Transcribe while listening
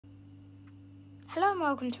Hello and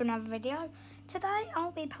welcome to another video. Today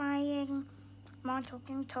I'll be playing My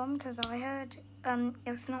Talking Tom because I heard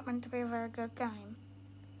it's not meant to be a very good game.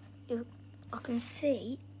 I can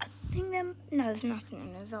see, I think no, there's nothing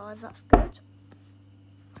in his eyes, that's good.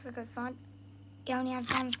 That's a good sign. He only has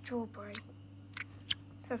one strawberry.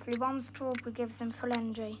 So if one strawberry gives him full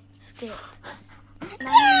energy, skip.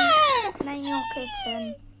 Name your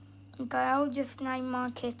kitten. Okay, I'll just name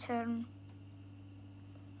my kitten.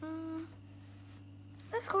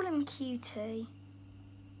 Let's call him Cutie.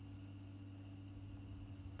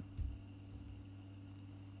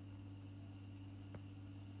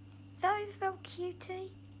 Is that how you spell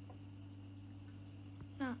Cutie?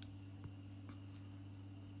 No.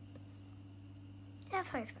 Yeah,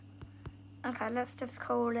 that's how you spell. Okay, let's just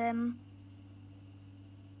call him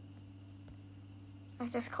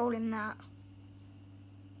that.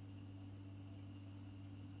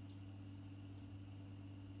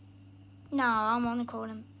 No, I want to call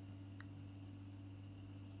him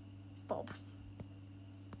Bob.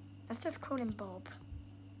 Let's just call him Bob.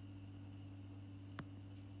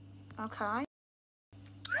 Okay.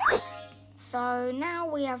 So now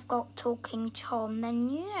we have got Talking Tom, then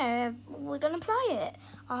yeah, we're going to play it.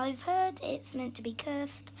 I've heard it's meant to be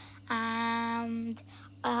cursed and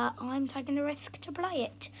I'm taking the risk to play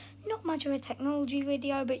it. Not much of a technology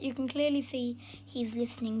video, but you can clearly see he's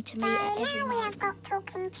listening to me at every now moment. we have got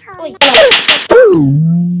Talking Tom. Oi. So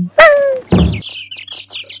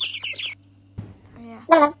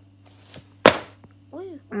yeah.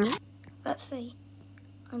 Woo. Let's see.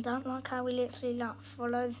 I don't like how he literally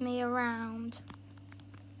follows me around.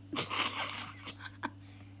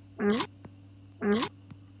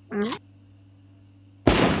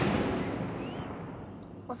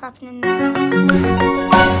 What's happening now?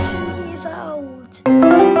 He's 2 years old.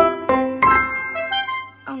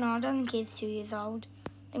 Oh no, I don't think he's 2 years old. I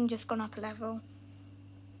think he's just gone up a level.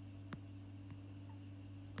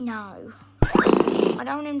 No. I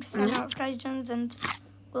don't want him to send notifications and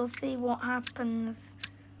we'll see what happens.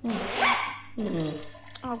 Oh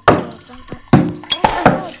god, don't let me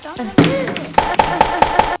look. Don't let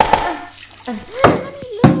me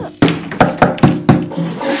look.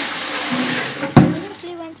 He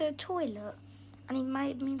literally went to a toilet and he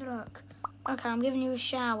made me look. Okay, I'm giving you a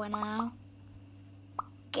shower now.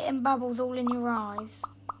 Getting bubbles all in your eyes.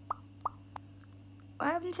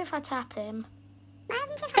 What happens if I tap him?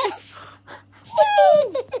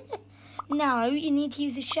 No, you need to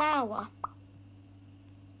use a shower.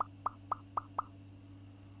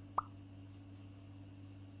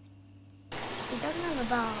 He doesn't have a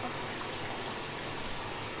bath.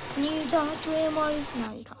 Can you talk to him while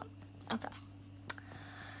no, you can't. Okay.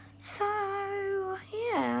 So,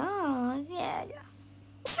 yeah.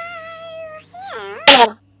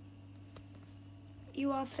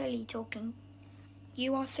 You are silly talking.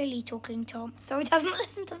 Tom. So he doesn't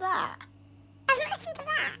listen to that.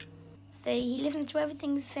 So he listens to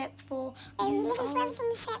everything except for... So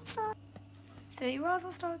you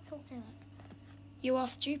rather start talking. You are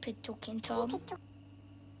stupid talking, Tom.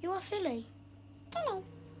 You are silly.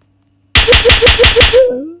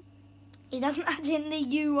 He doesn't add in the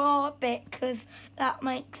you are bit because that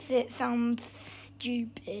makes it sound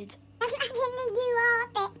stupid.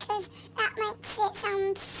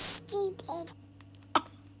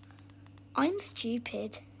 I'm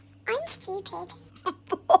stupid.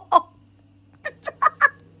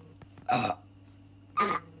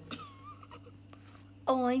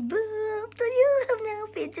 I booped, you have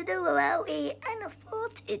nothing to do about it, and I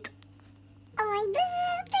fought it.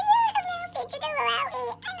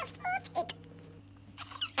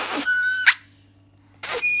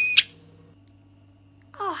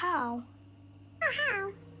 Oh, how?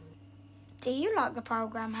 Do you like the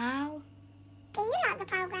program, How? No,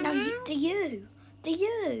 do you?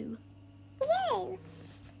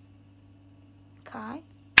 Okay.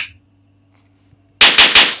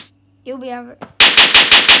 You'll be having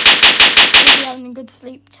a good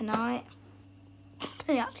sleep tonight.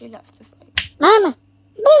 He actually loves to sleep. Mama.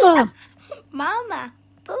 Mama.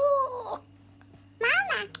 Boo.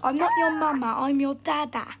 I'm not your mama, I'm your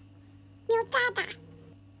dada.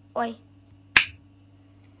 Oi.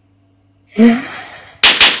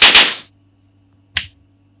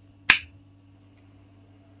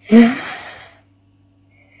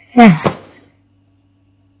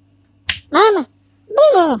 Mama.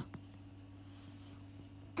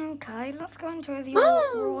 Okay, let's go into his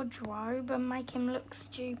wardrobe and make him look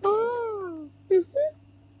stupid.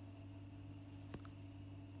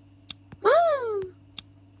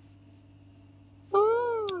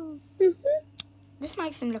 This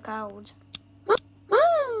makes him look old.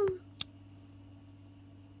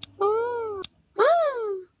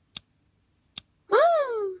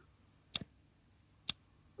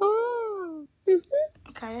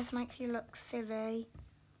 Okay, this makes you look silly.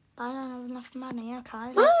 But I don't have enough money.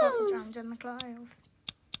 Okay, let's have a challenge in the clothes.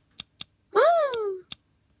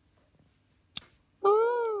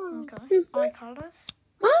 Okay, eye colours.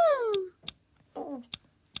 Oh,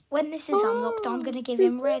 when this is unlocked, I'm going to give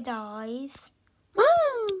him red eyes.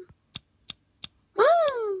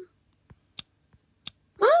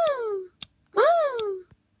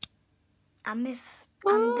 And this,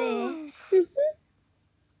 and this.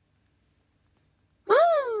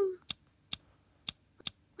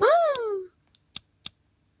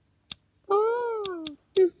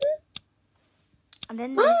 And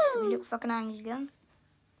then this, so he looks like an alien.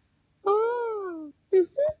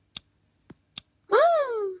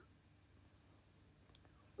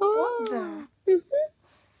 What the?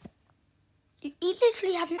 He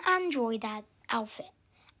literally has an Android outfit.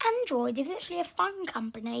 Android is literally a phone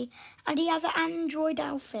company, and he has an Android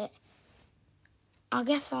outfit. I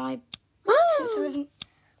guess since there isn't,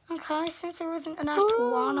 since there isn't an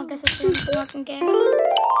Apple one, I guess it's the only thing I can get.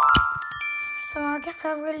 So I guess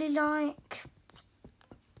I don't really like,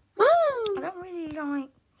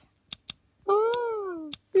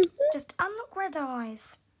 just unlock red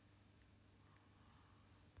eyes.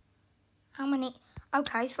 How many?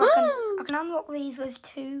 Okay, so I can unlock these with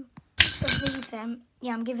 2 of these.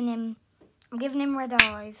 Yeah, I'm giving him red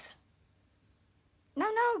eyes. No,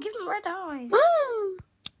 give him red eyes. No.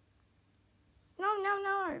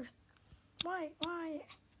 Wait. I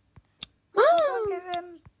can't give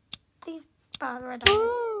him these bad red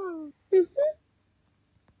eyes.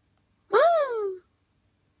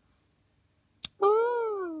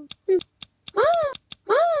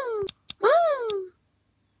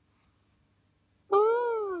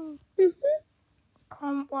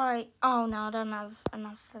 Can't wait. Oh no, I don't have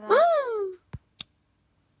enough for that.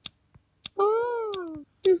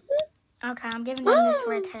 Okay, I'm giving him this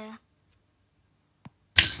red hair.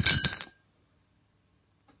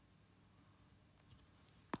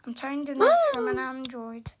 I'm changing this from an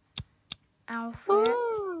Android outfit.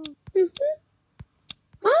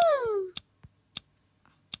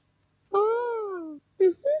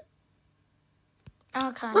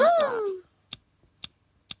 Okay, not that.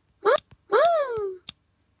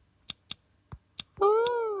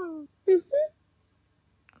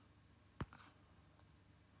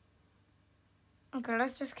 Okay,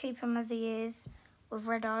 let's just keep him as he is, with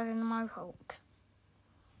red eyes and a mohawk.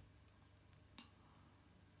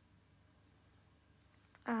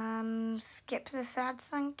 Skip this ad,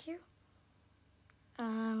 thank you.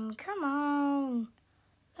 Come on.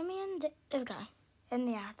 Let me end it. There we go. End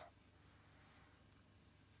the ad.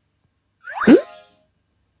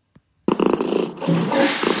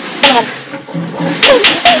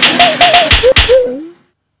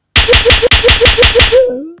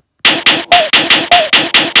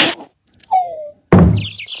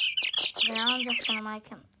 Yeah, I'm just gonna make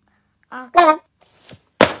him. Okay.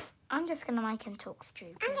 I'm just gonna make him talk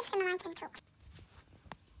stupid.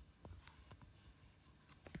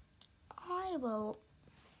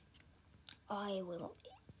 I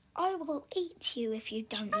will eat you if you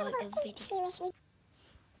don't like the video.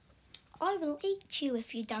 I will eat you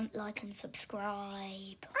if you don't like and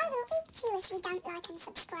subscribe.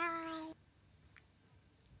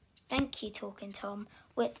 Thank you, Talking Tom,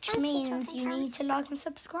 which means you need to like and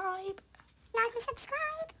subscribe.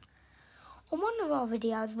 On one of our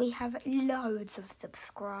videos, we have loads of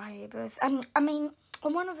subscribers. And I mean,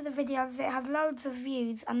 on one of the videos, it has loads of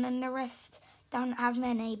views, and then the rest don't have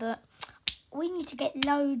many. But we need to get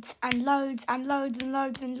loads and loads and loads and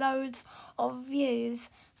loads and loads of views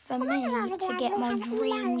for me to get my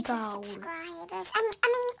dream goal.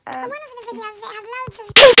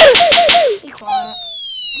 Be quiet.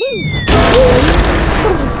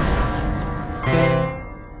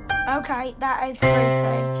 Okay, that is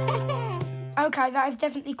creepy. Okay, that is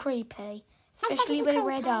definitely creepy. Especially with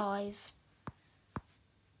red eyes.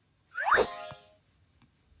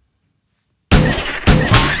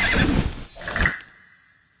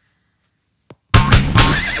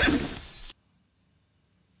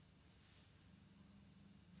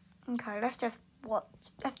 Okay, let's just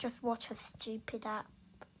watch a stupid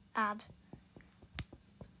ad.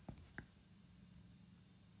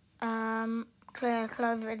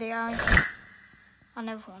 Close video. I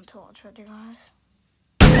never want to watch videos.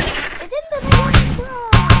 It's in the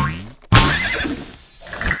Minecraft!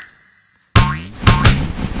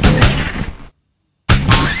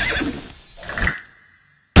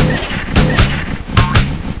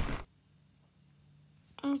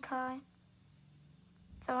 Okay.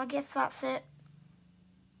 So I guess that's it.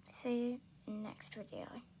 See you in the next video.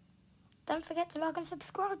 Don't forget to like and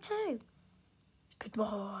subscribe too.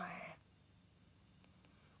 Goodbye.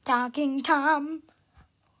 Talking Tom.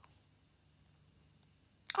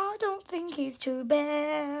 I don't think he's too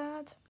bad.